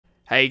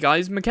Hey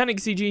guys, Mechanic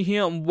CG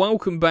here and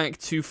welcome back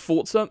to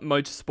Forza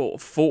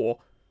Motorsport 4.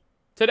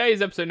 Today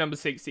is episode number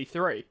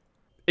 63.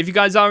 If you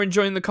guys are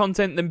enjoying the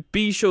content, then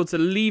be sure to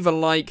leave a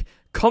like,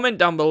 comment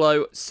down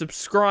below,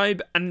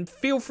 subscribe, and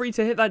feel free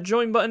to hit that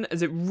join button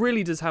as it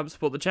really does help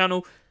support the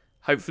channel.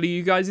 Hopefully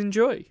you guys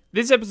enjoy.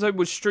 This episode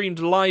was streamed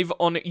live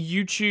on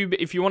YouTube.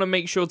 If you want to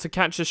make sure to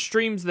catch the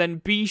streams, then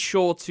be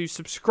sure to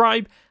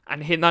subscribe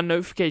and hit that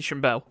notification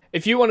bell.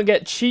 If you want to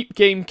get cheap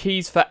game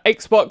keys for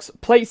Xbox,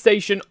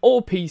 PlayStation,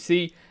 or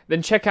PC,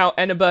 then check out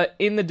Eneba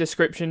in the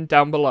description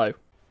down below.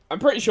 I'm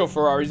pretty sure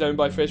Ferrari's owned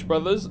by Fish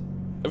Brothers,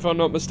 if I'm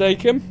not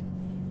mistaken.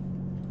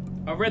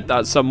 I read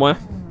that somewhere.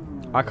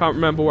 I can't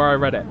remember where I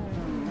read it.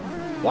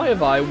 Why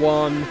have I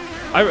won?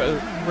 I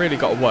really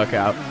got to work it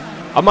out.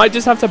 I might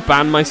just have to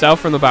ban myself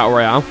from the Battle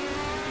Royale.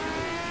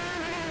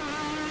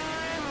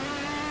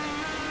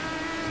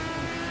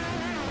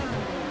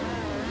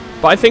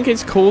 But I think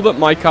it's cool that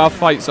my car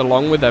fights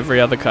along with every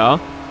other car.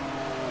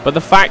 But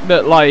the fact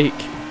that, like,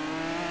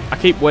 I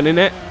keep winning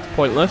it, it's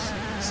pointless.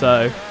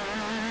 So,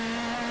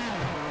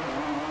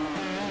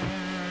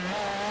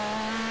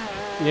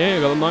 yeah,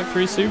 I got the Mark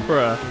III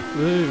Supra.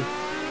 Woo.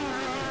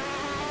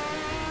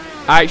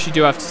 I actually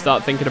do have to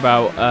start thinking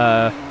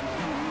about,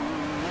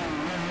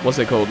 what's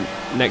it called?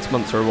 Next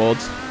month's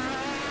rewards.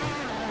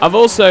 I've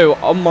also,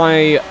 on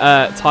my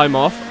time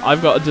off,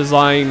 I've got to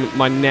design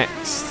my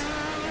next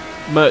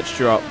merch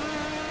drop.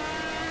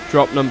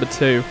 Drop number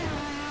 2.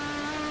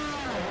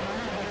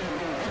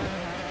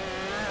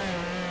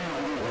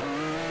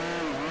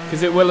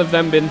 Because it will have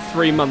then been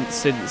 3 months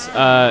since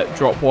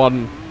drop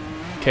 1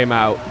 came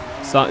out,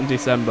 starting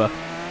December.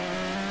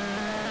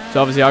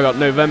 So obviously I got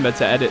November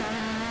to edit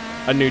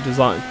a new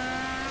design.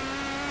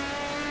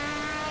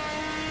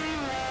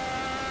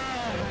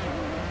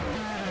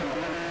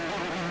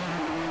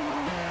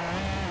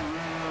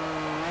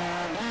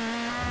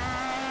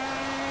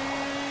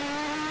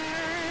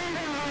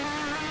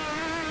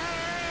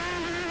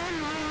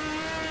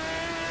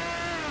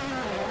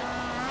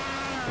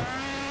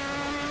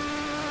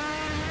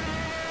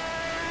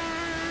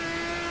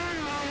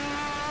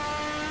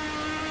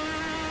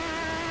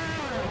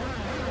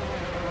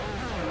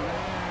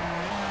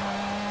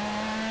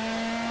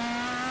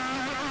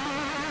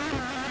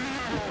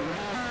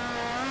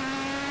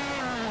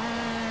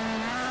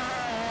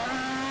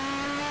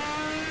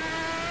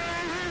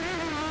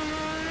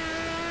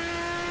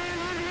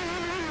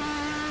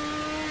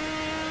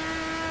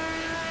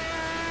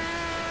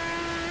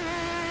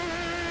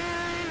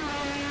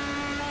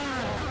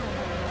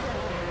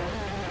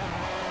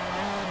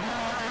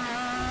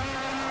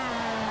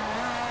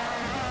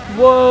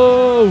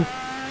 Whoa!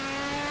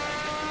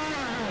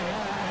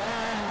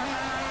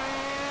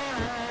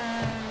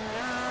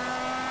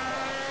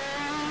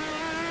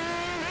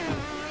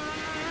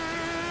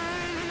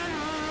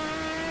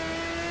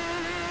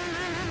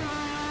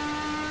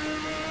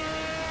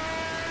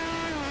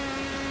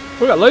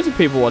 We've got loads of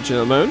people watching at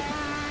the moment.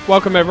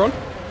 Welcome everyone.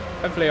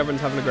 Hopefully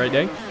everyone's having a great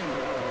day.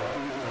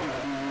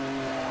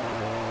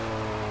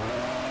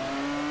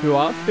 If you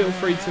are, feel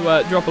free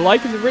to drop a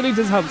like, as it really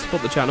does help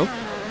support the channel.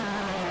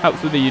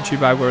 Helps with the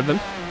YouTube algorithm.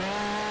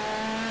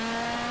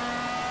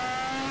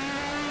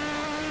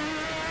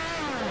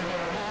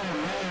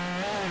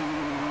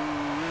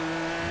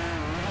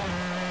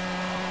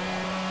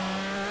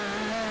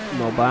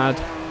 Not bad.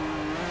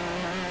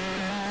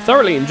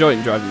 Thoroughly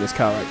enjoying driving this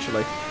car,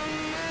 actually.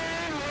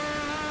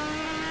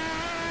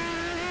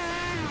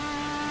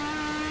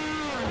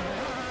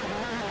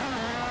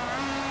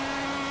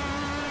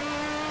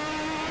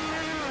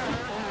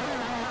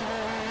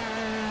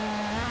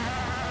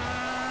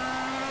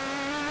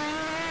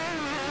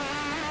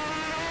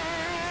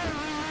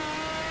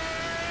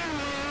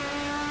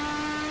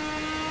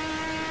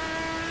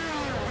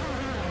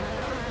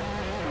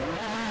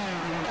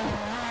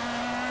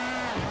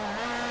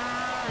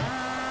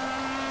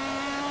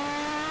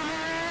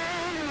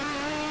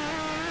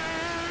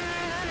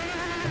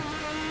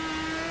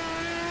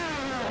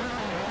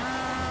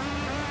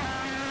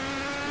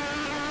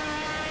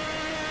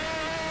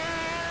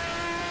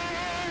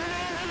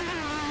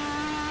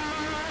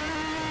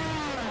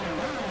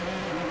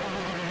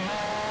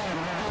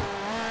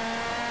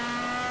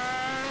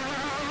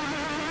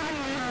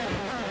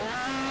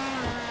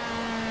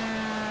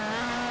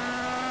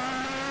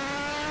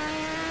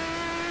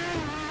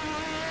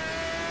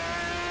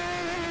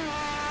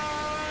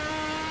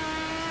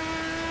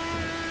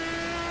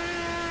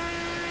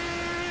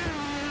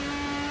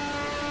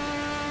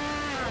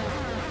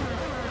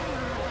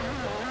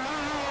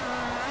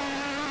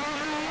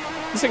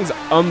 This thing's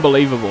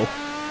unbelievable.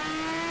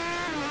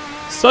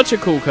 Such a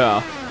cool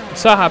car. I'm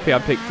so happy I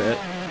picked it.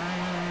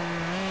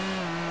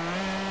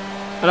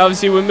 And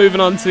obviously we're moving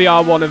on to the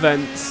R1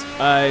 events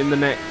in the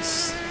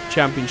next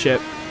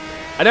championship.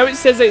 I know it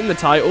says it in the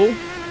title,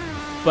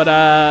 but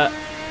I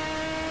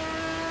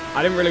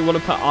didn't really want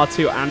to put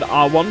R2 and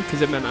R1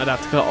 because it meant I'd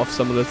have to cut off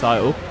some of the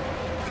title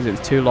because it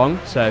was too long.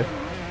 So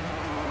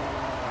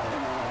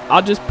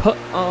I'll just put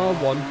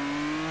R1.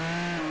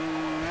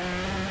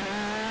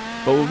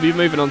 But we'll be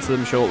moving on to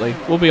them shortly.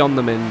 We'll be on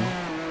them in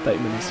 30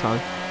 minutes'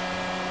 time.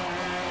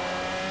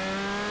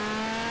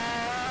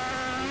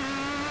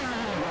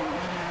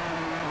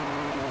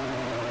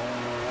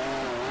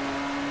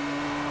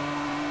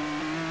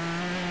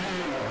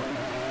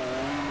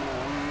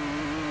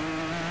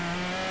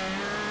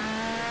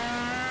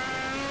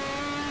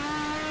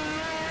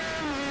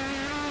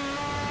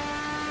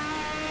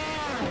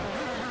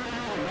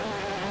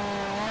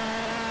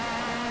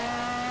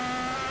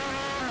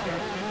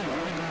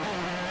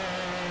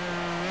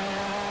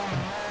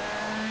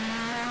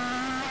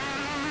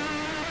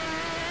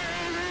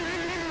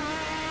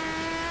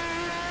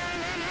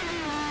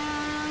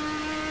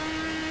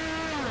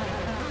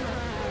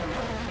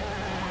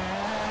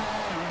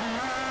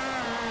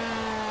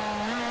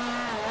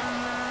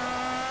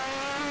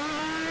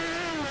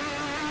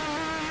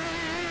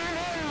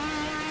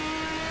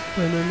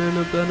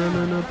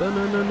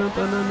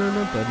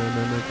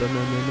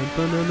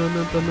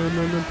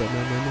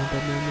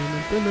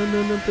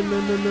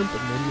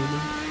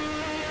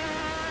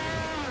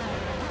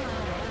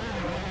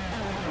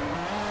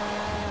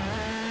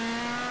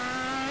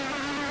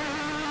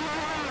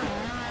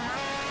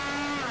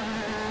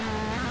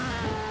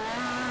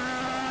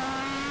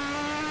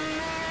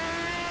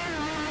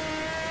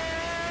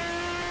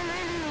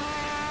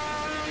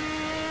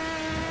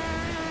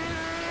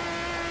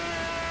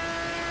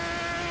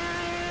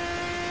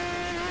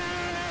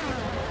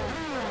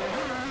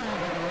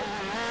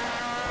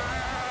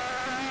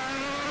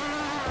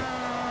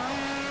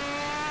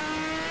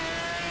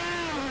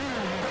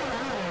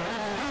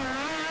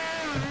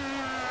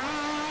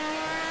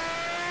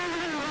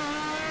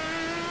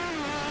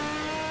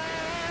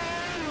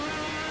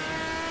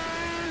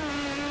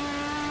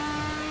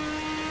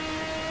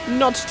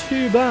 Not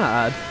too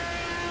bad.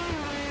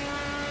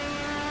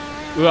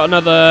 We've got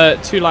another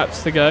 2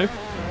 laps to go.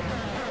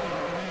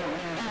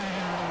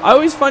 I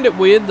always find it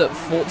weird that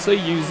Forza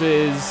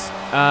uses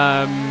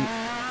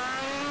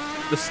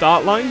the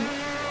start line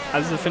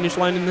as the finish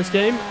line in this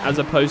game, as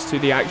opposed to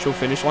the actual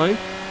finish line.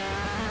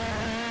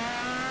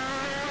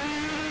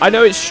 I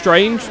know it's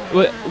strange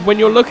when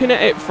you're looking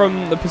at it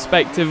from the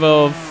perspective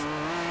of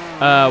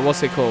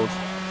what's it called?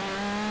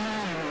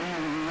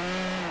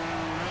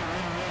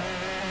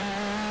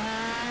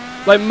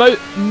 Like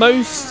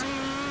most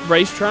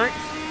racetracks,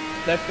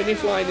 their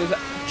finish line is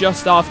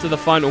just after the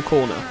final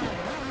corner.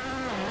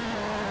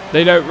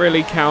 They don't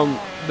really count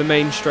the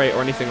main straight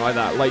or anything like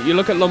that. Like you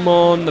look at Le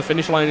Mans, the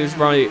finish line is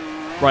right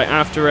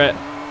after it.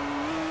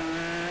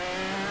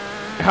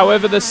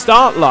 However, the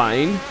start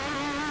line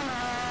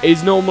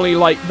is normally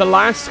like the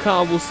last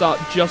car will start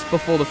just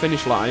before the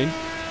finish line,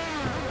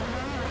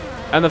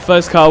 and the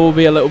first car will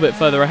be a little bit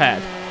further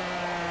ahead.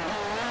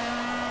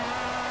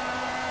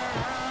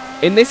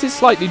 In this is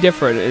slightly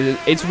different.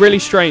 It's really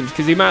strange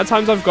because the amount of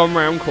times I've gone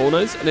around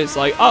corners and it's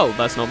like, oh,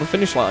 that's not the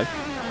finish line.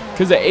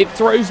 Because it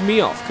throws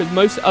me off, because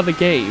most other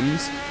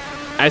games,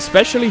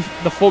 especially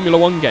the Formula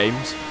 1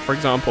 games, for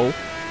example,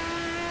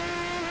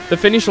 the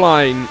finish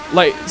line,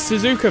 like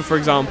Suzuka, for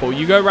example,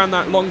 you go around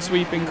that long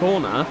sweeping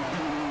corner,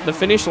 the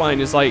finish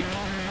line is like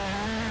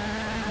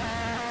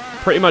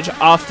pretty much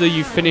after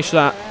you finish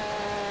that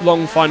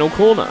long final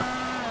corner.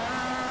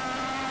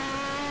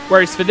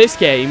 Whereas for this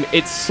game,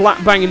 it's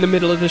slap bang in the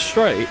middle of the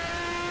straight,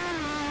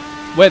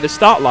 where the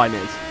start line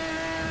is.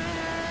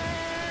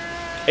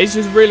 It's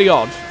just really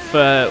odd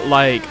for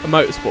like a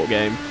motorsport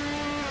game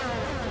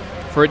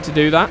for it to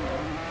do that.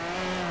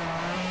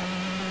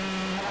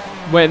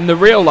 When the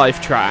real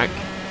life track,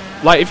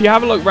 like if you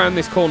have a look around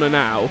this corner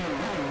now,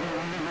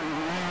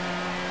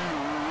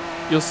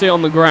 you'll see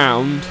on the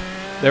ground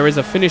there is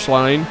a finish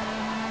line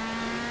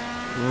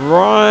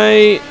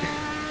right...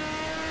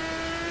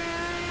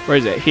 Where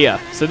is it? Here.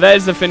 So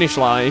there's the finish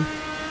line.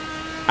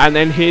 And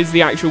then here's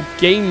the actual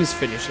game's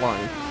finish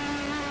line.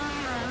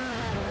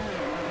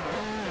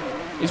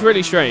 It's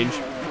really strange.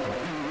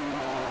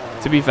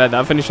 To be fair,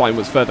 that finish line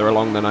was further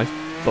along than I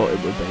thought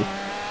it would be.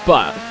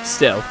 But,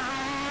 still.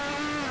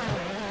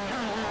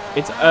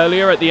 It's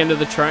earlier at the end of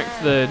the track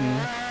than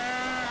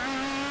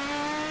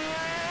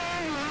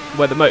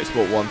where the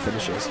Motorsport 1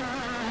 finishes.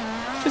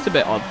 It's just a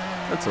bit odd.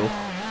 That's all.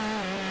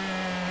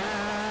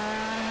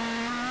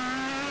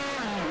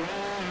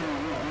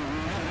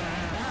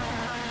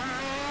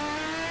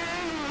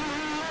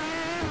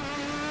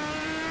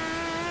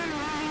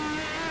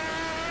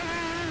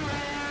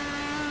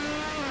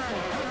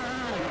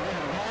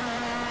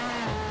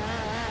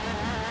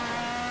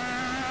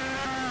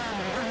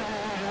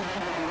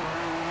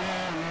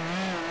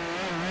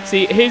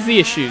 See, here's the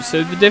issue.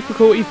 So the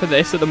difficulty for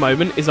this at the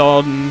moment is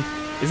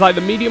like the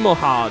medium or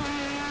hard.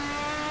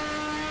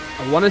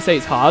 I want to say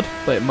it's hard,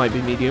 but it might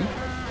be medium.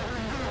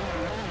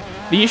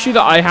 The issue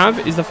that I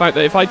have is the fact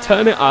that if I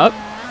turn it up,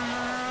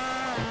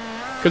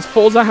 because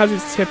Forza has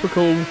its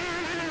typical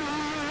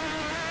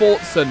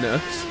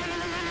Forza-ness,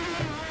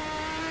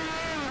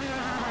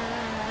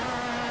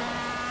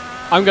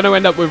 I'm going to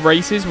end up with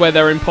races where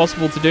they're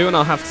impossible to do and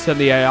I'll have to send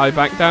the AI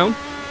back down.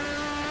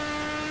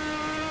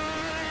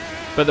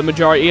 But the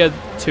majority are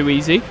too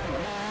easy.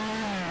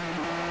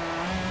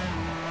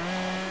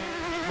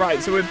 Right,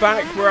 so we're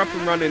back. We're up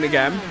and running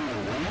again.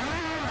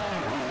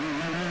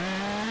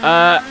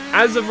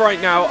 As of right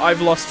now,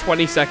 I've lost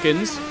 20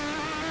 seconds.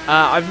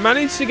 I've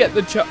managed to get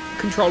the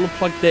controller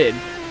plugged in.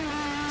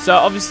 So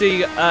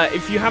obviously,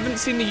 if you haven't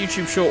seen the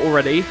YouTube short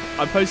already,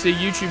 I posted a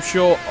YouTube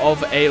short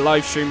of a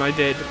live stream I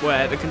did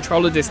where the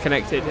controller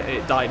disconnected and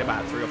it died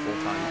about 3 or 4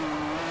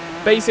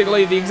 times.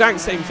 Basically, the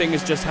exact same thing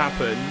has just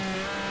happened.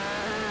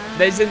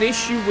 There's an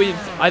issue with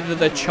either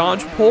the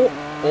charge port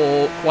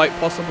or quite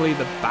possibly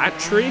the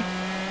battery.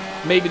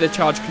 Maybe the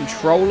charge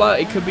controller.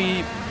 It could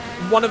be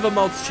one of a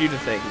multitude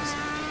of things.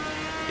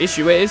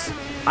 Issue is,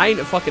 I ain't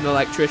a fucking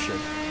electrician,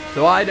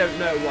 so I don't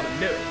know what I'm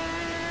doing.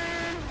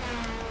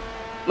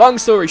 Long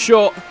story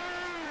short,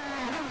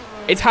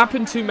 it's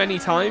happened too many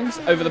times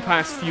over the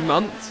past few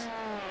months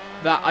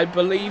that I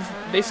believe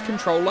this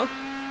controller...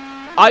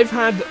 I've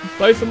had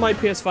both of my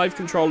PS5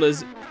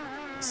 controllers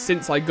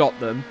since I got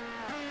them,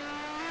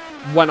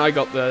 when I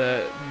got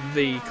the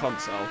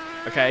console,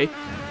 okay?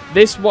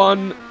 This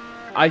one,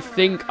 I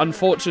think,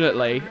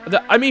 unfortunately...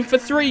 I mean, for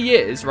 3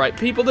 years, right?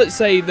 People that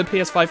say the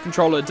PS5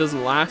 controller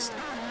doesn't last,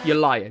 you're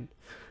lying.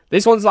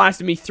 This one's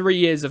lasted me 3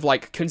 years of,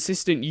 like,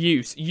 consistent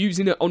use.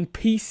 Using it on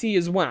PC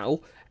as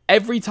well.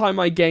 Every time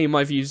I game,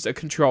 I've used a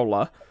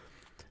controller.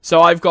 So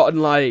I've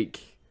gotten,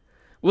 like...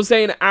 We'll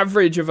say an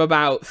average of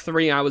about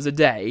 3 hours a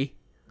day.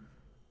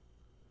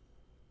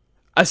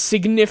 A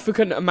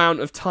significant amount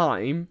of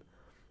time.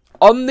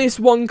 On this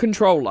one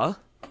controller.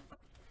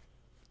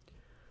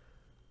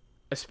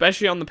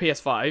 Especially on the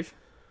PS5.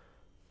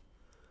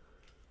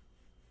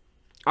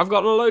 I've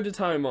gotten a load of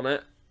time on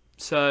it.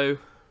 So...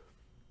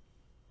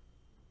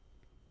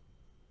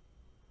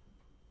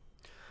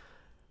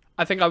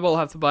 I think I will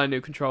have to buy a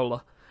new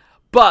controller.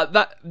 But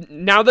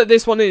now that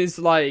this one is,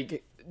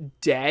 like,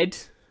 dead,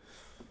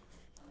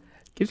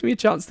 gives me a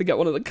chance to get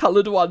one of the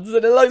coloured ones,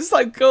 and it looks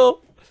so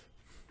cool.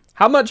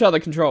 How much are the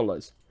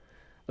controllers?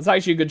 That's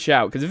actually a good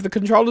shout, because if the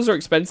controllers are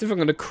expensive, I'm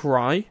going to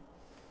cry.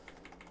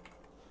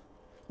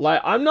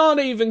 Like, I'm not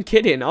even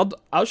kidding.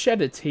 I'll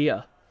shed a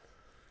tear.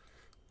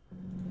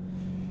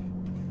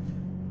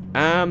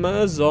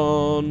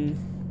 Amazon.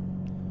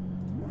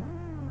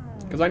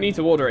 Because I need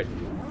to order it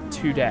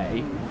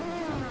today.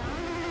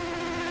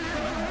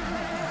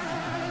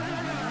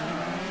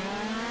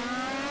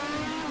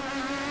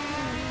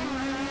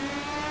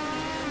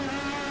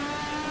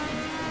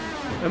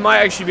 There might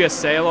actually be a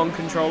sale on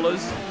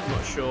controllers. I'm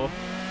not sure.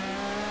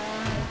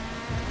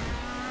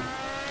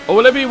 Or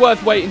will it be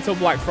worth waiting until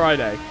Black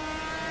Friday?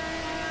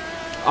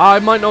 I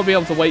might not be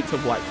able to wait till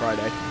Black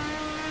Friday.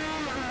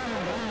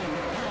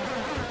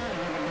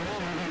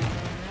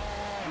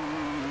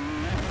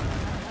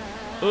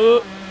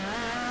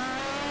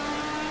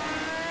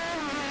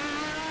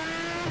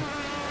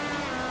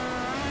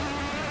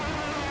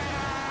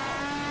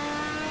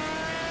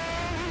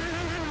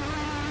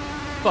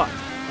 Fuck.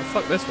 I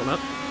fucked this one up.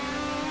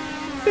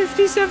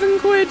 57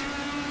 quid!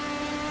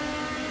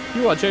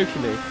 You are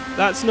joking me.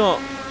 That's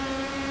not...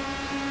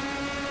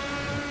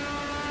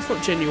 It's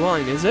not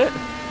genuine, is it?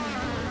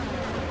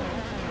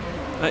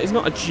 That is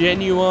not a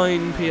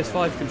genuine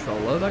PS5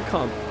 controller. That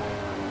can't...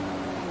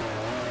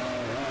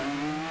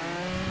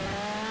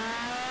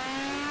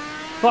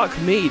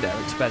 Fuck me,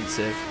 they're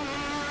expensive.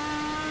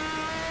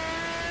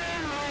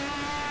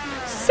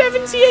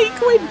 78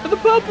 quid for the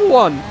purple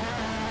one!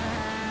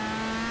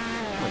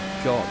 Oh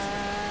my god.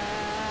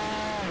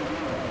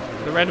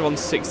 The red one's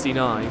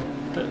 69.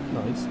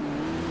 Nice.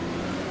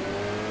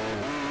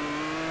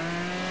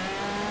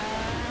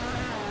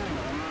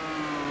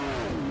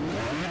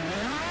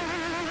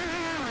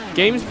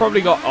 Games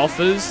probably got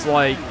offers,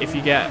 like, if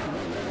you get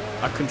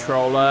a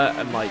controller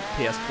and, like,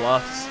 PS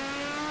Plus.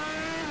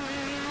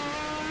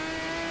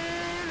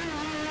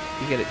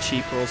 You get it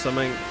cheaper or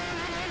something.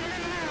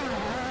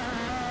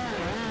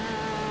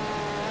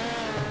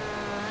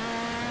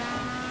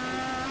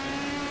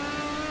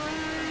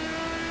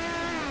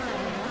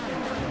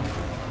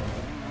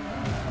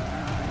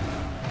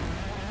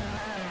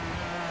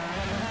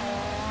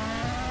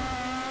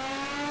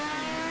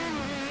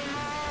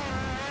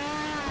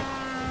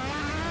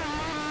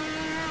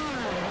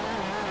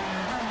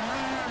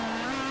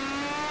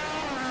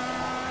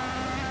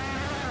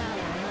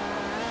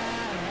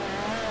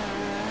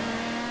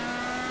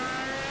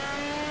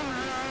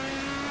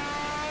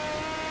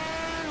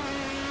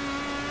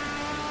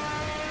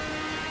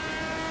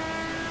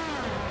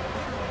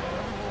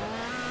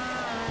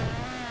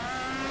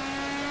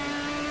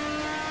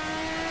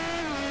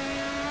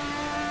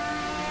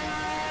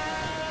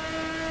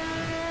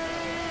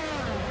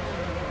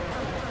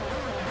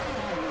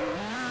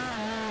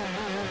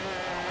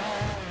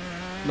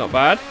 Not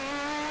bad.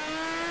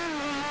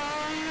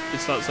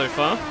 Good start so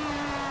far.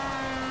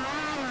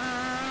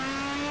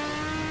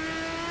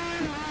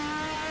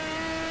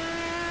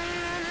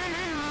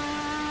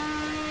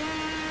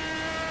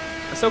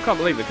 I still can't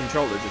believe the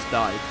controller just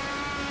died.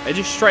 It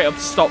just straight up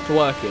stopped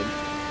working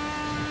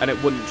and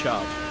it wouldn't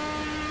charge.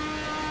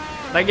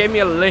 That gave me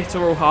a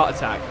literal heart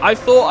attack. I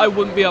thought I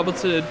wouldn't be able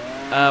to,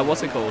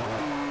 what's it called?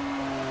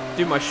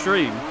 Do my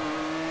stream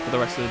for the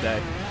rest of the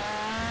day.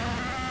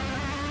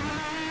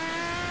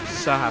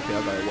 so happy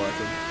I got it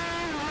working.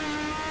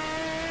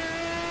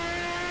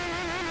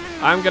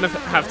 I'm going to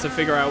have to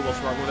figure out what's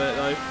wrong with it,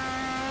 though.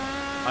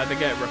 Either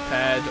get it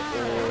repaired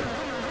or...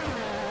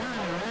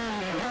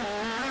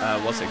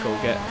 what's it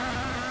called? Get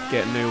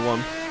a new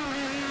one.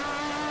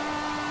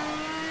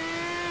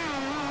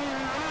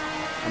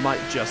 I might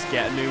just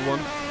get a new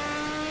one.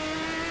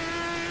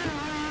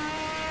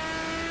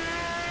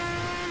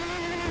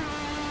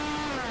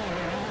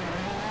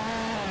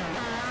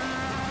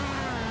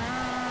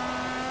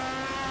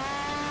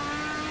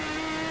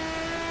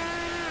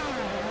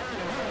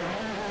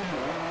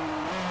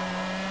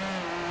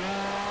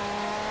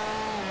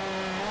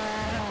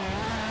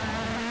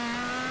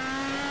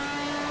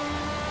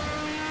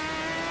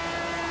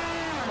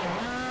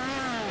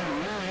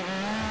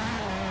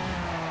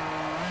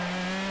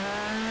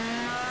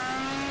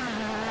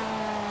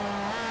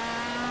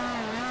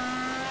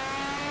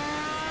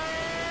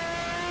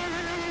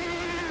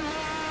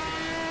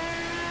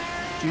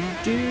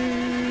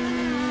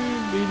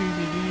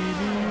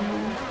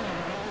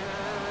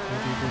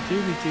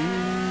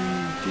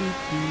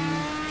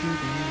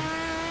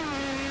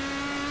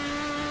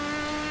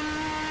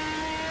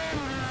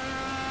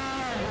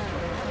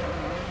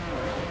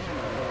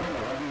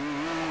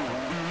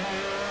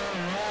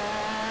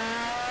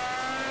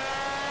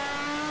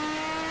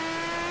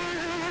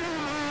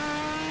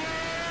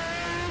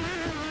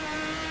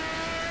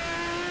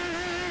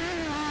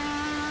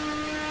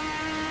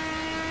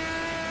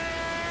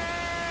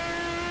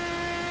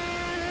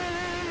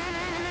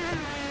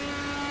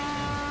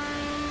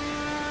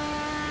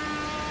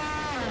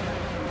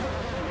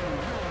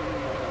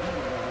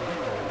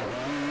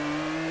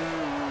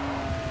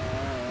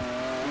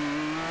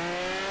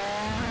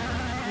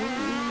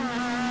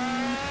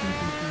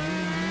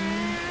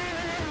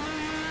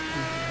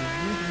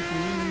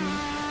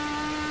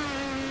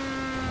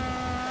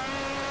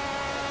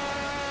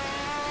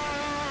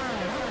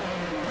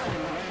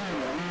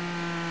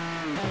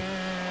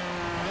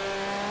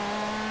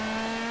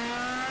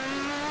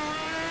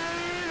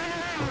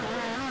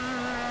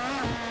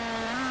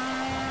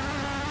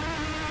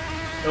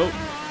 Oh.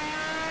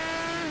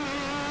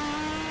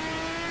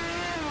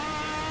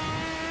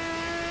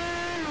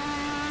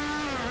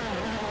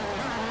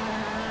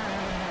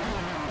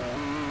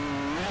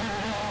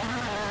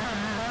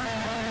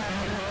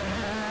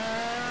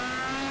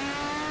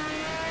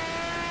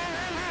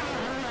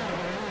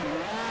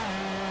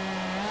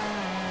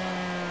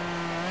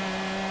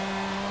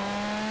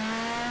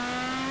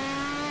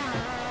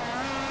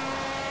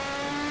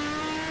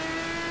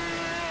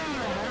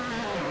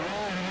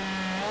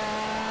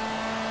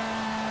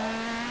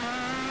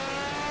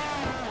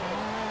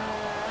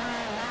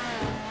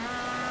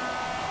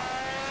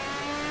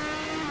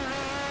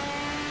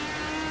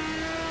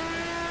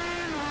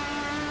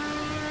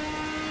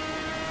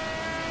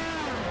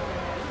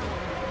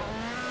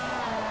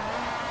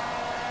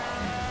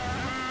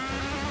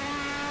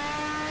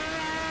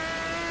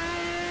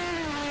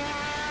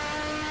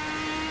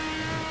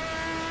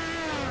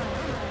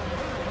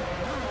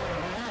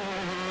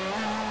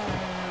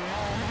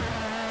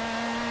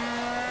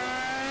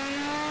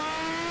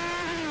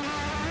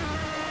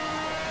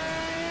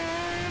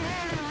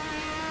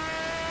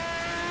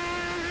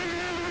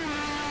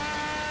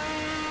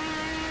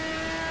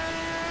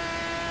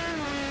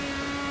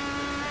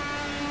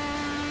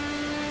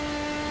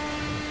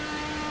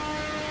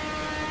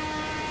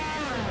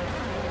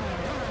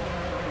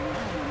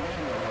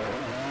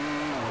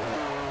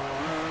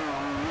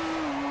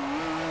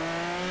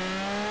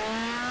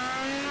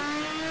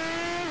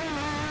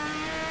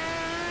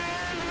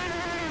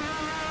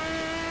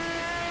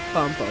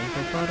 Bum bum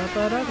bum ba da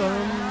ba da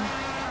bum.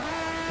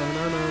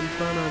 Ba-na-num,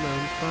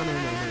 ba-na-num,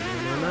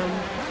 ba-na-num.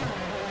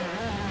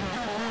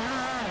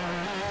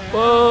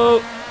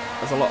 Whoa!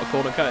 There's a lot of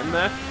corner cutting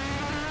there.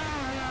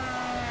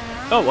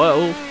 Oh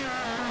well.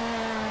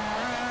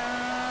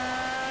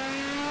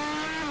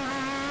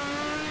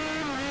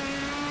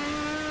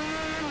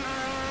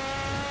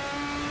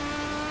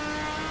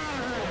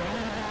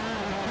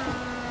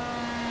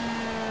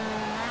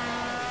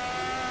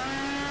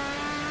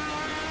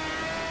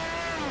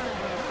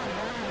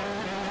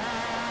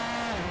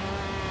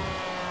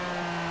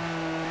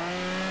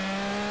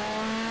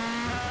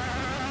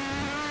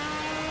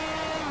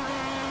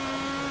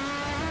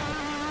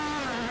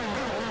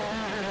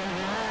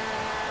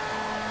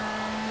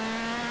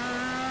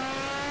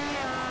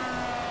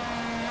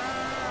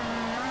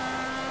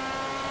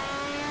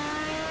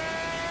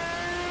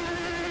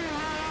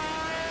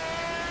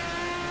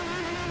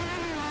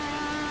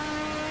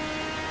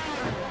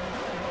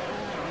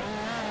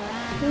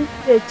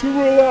 Too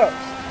relaxed.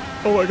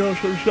 Oh my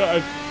gosh, I'm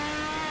shattered.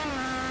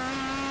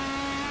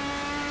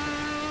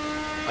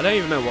 I don't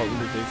even know what I'm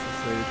going to do for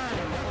food.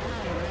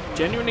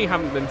 Genuinely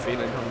haven't been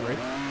feeling hungry.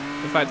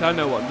 In fact, I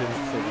know what I'm doing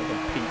for food. I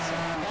got pizza.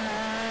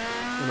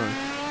 I know.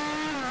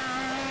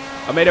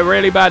 I made a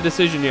really bad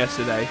decision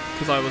yesterday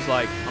because I was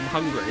like, I'm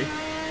hungry.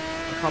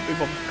 I can't be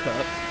bothered to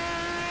cook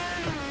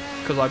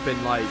because I've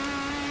been like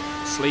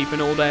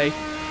sleeping all day.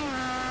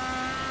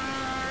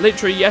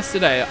 Literally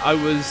yesterday I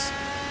was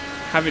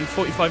having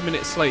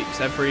 45-minute sleeps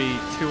every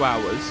 2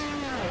 hours.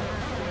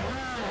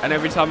 And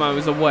every time I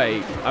was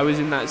awake, I was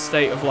in that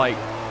state of like,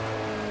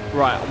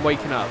 right, I'm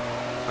waking up.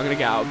 I'm gonna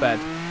get out of bed.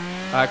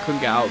 I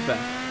couldn't get out of bed.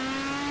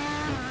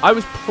 I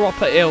was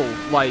proper ill,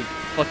 like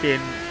fucking,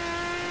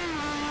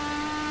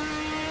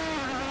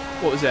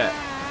 what was it?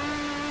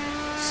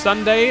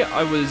 Sunday,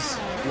 I was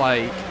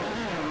like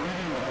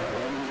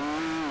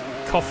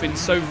coughing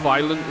so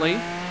violently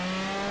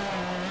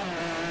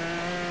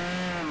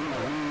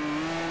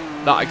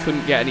that I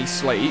couldn't get any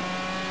sleep.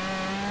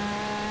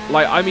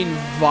 Like, I mean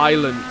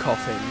violent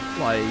coughing.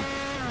 Like,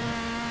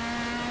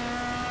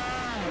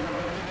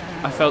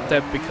 I felt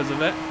dead because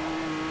of it.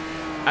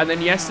 And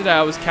then yesterday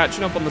I was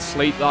catching up on the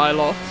sleep that I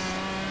lost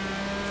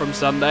from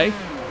Sunday.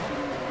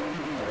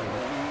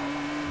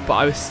 But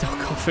I was still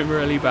coughing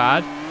really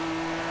bad.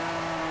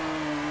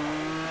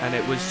 And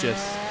it was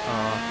just,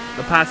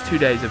 the past 2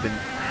 days have been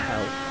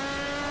hell.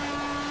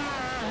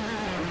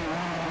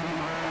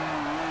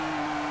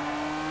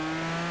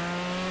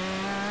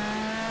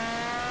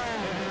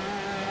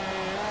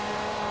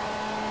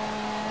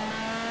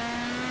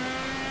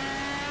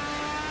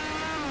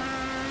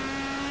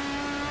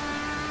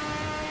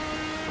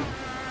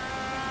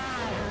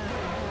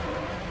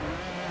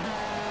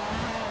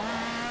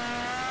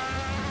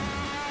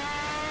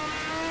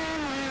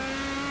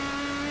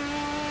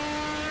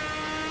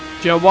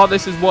 Do you know, while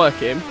this is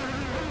working,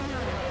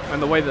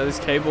 and the way that this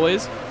cable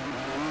is,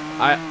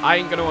 I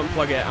ain't going to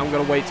unplug it. I'm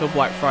going to wait till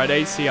Black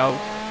Friday, see how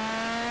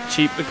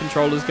cheap the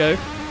controllers go.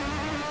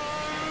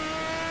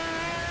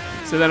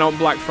 So then on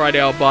Black Friday,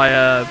 I'll buy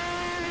a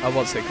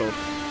what's it called?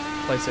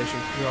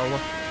 PlayStation controller.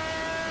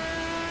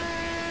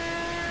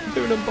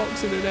 Do an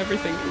unboxing and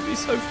everything. It would be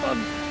so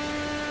fun.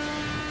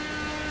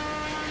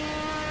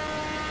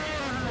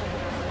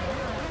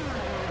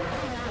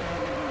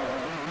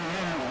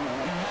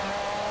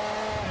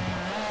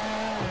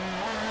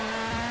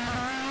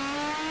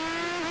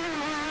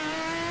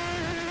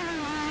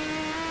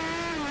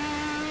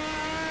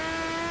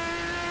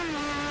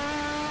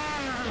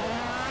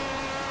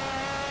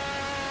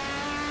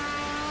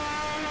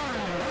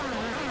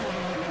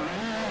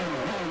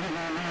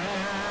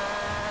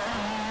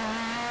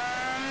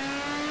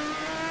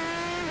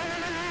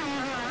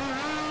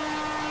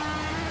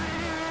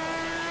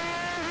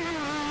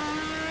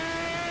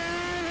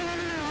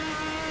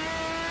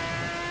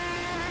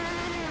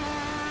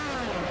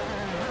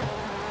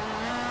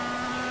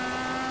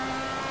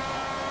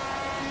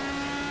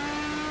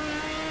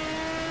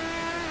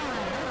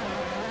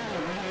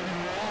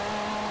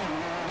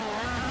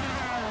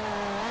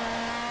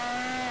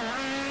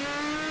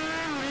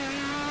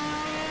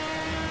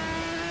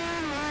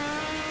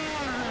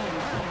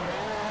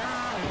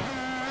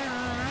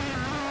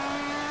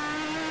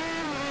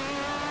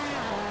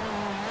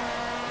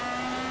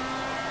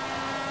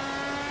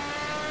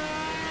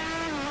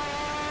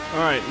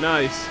 Alright,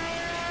 nice.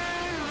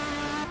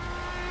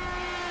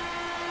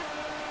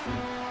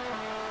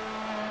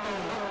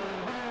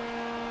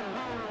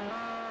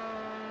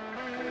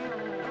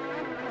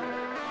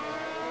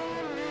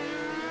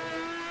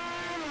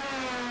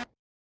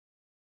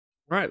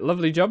 Alright,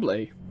 lovely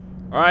jubbly.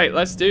 Alright,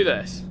 let's do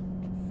this.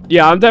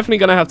 Yeah, I'm definitely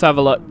going to have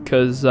a look,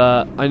 because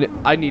I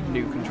need a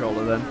new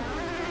controller then.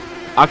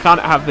 I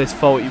can't have this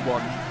faulty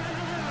one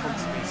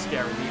constantly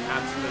scaring the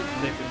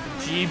absolute living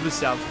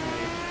bejeebus out of me.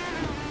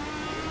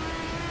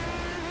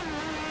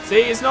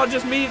 See, it's not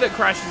just me that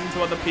crashes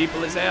into other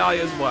people, it's AI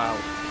as well.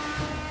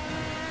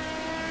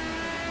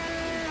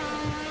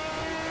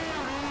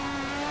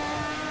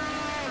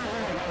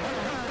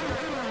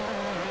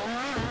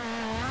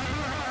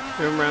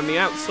 Going around the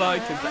outside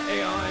because the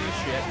AI is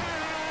shit.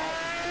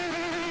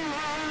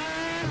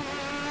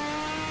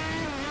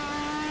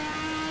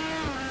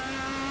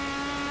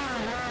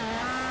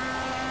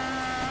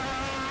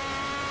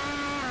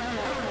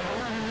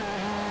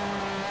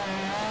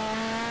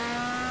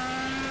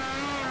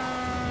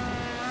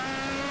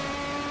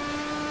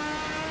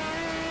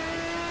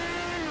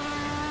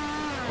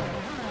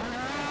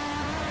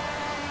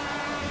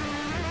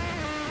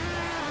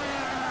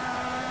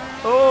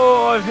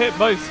 Oh, I've hit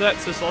both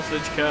sets of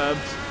sausage curbs.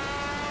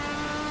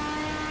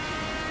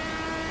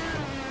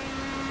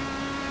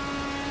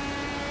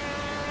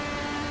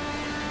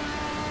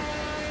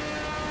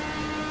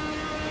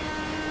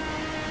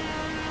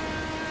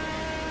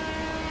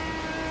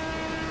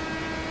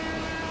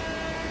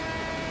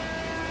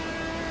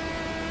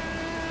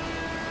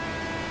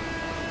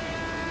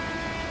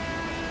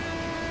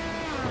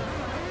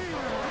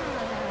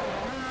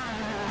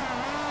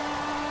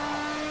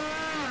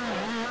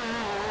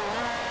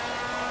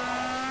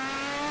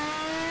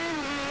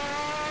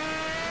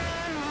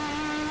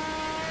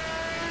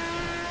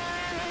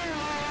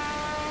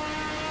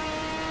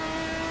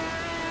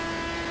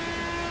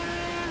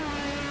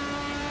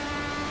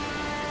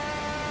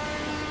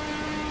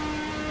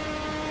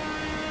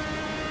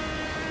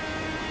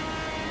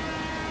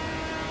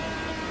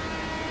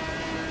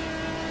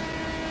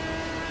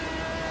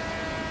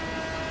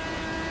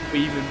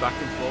 Weaving back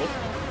and forth.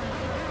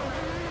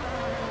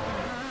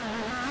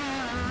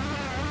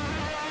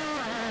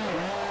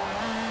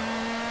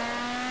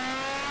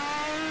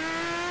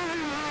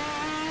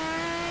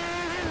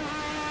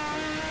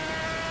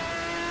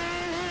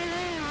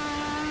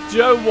 Do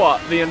you know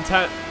what? The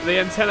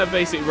antenna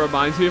basically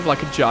reminds me of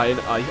like a giant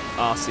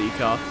RC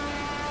car.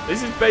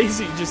 This is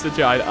basically just a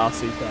giant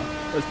RC car.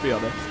 Let's be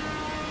honest.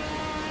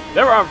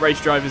 There aren't race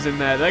drivers in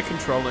there. They're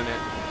controlling it.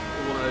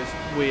 One of those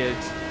weird,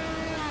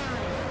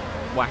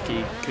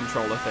 wacky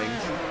controller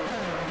things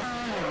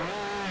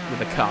with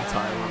a car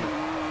tire on it.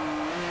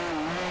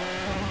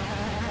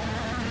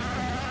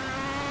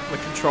 The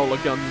controller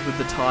guns with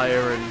the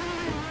tire and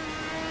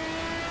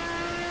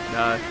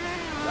no,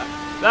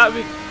 that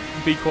would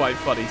be quite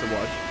funny to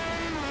watch.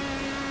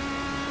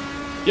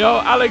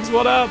 Yo, Alex,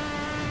 what up?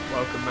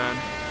 Welcome, man.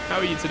 How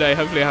are you today?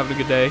 Hopefully you're having a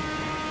good day.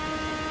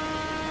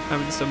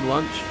 Having some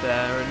lunch.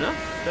 Fair enough.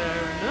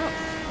 Fair enough.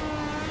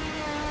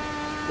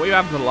 What are you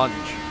having for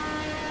lunch?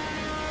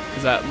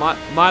 Because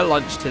my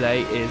lunch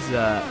today is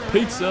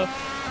pizza.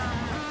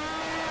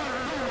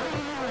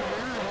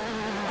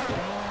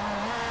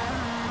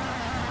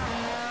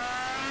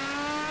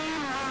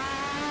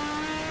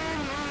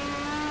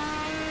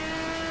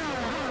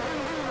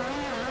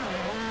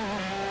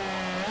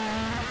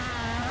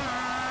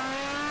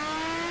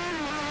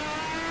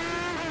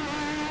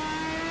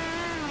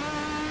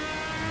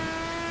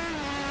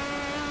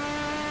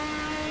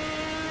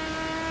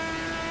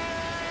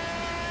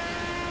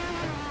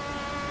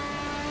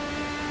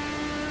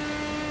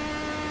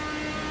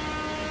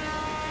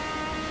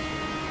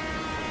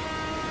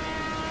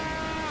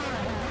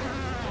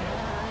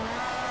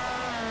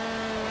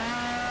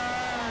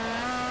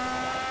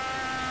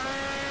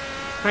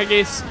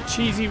 Haggis,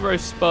 cheesy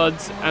roast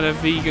spuds, and a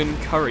vegan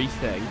curry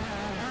thing.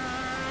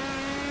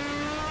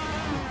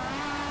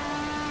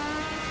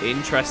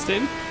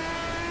 Interesting.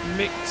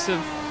 Mix of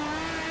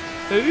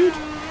food?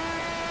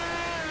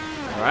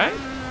 Alright.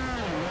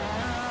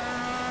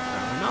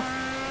 Fair enough.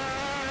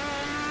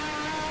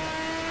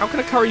 How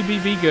can a curry be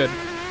vegan?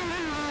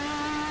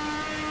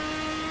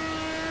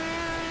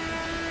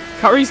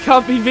 Curries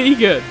can't be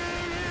vegan.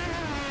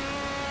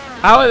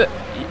 How are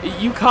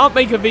you can't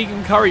make a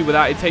vegan curry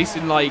without it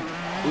tasting like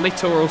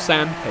literal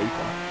sandpaper.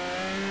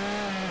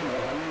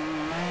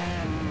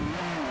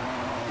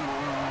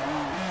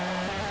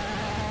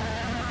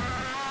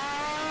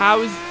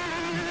 How is...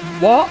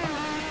 What?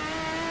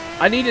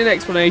 I need an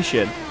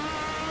explanation.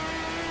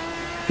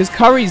 Because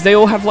curries, they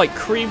all have like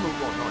cream and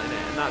whatnot in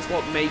it, and that's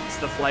what makes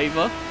the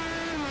flavour.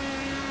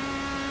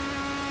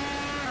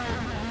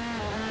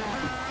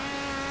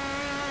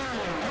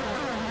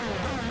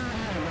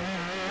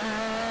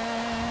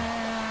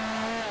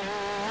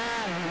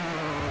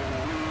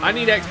 I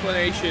need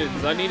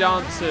explanations. I need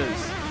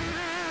answers.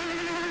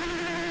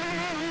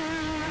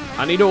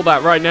 I need all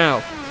that right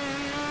now.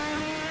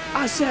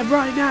 I said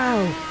right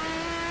now.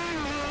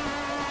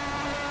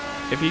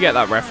 If you get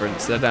that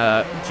reference, then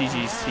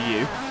GG's to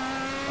you,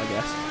 I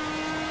guess.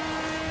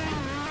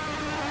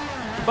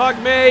 Fuck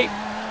me.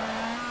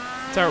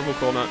 Terrible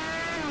corner.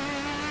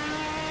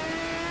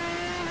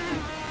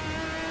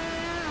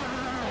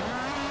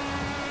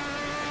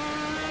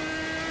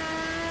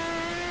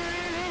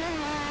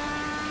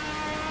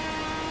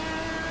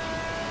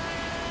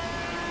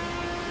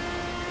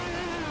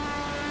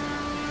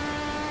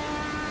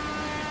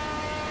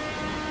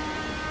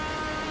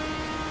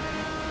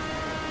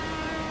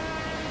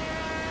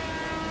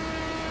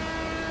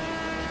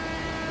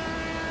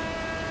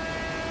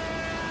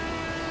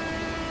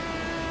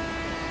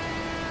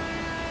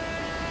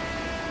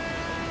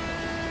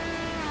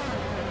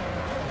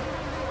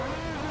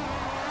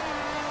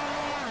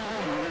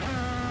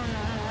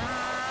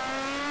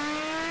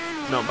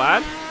 Not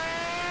bad.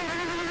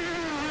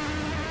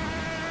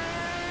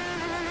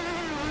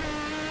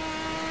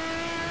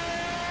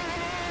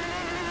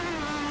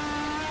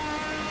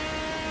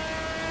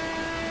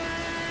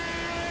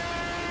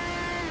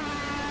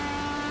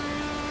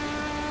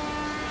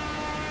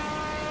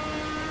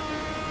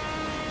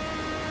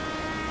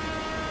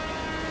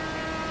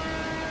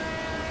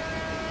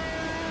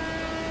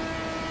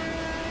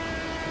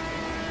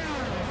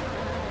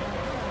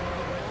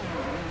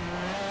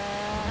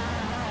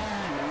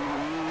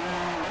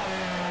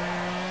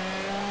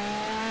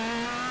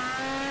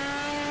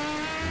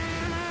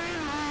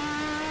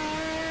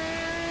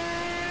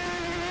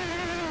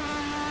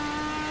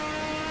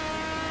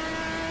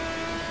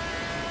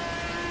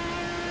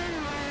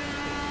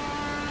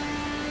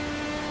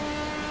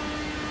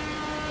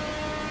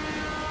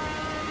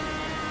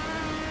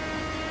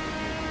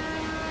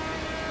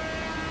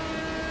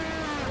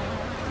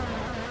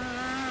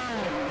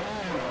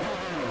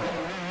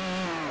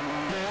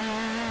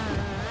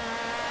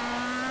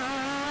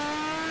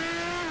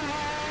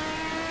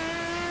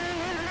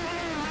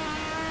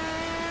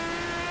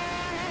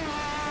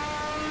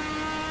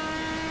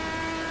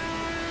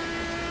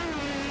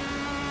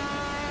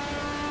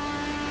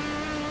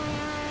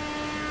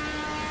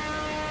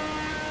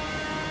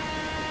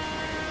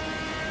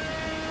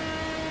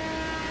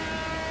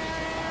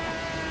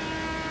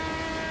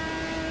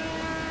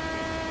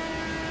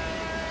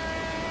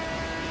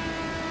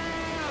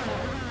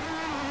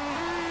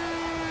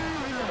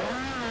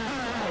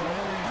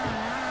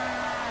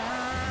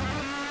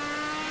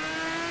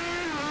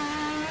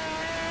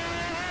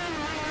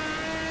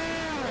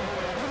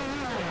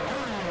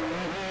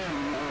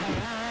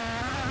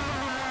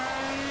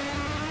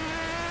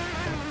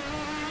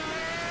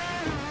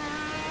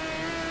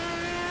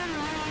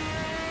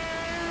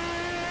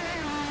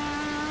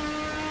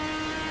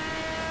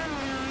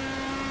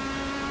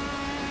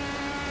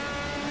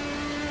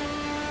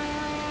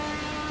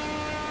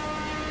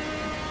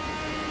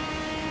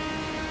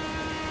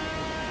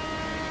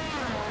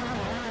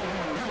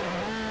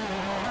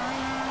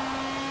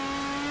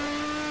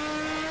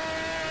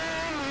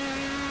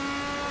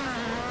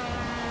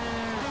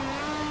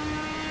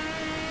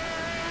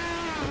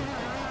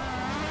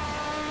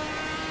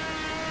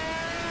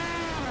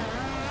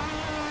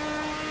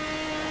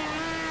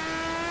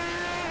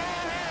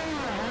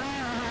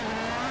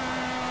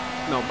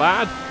 not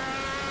bad.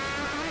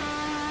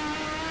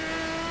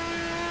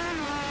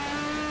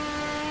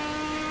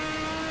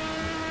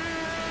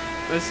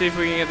 Let's see if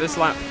we can get this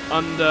lap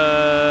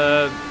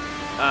under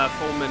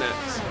 4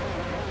 minutes.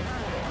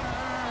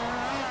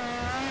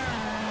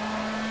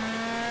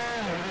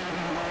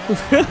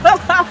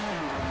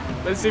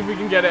 Let's see if we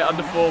can get it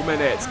under 4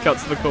 minutes.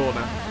 Cuts the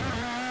corner.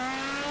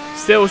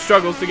 Still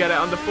struggles to get it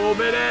under 4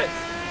 minutes.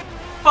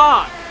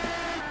 Fuck!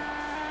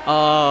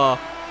 Oh,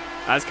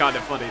 that's kind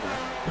of funny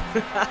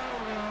though.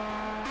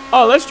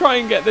 Oh, let's try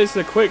and get this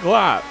a quick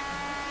lap.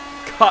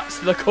 Cuts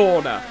the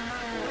corner.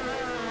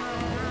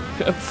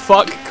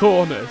 Fuck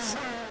corners.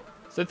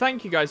 So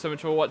thank you guys so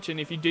much for watching.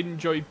 If you did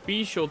enjoy,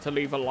 be sure to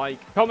leave a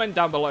like, comment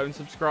down below and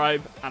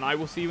subscribe. And I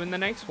will see you in the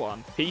next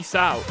one. Peace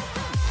out.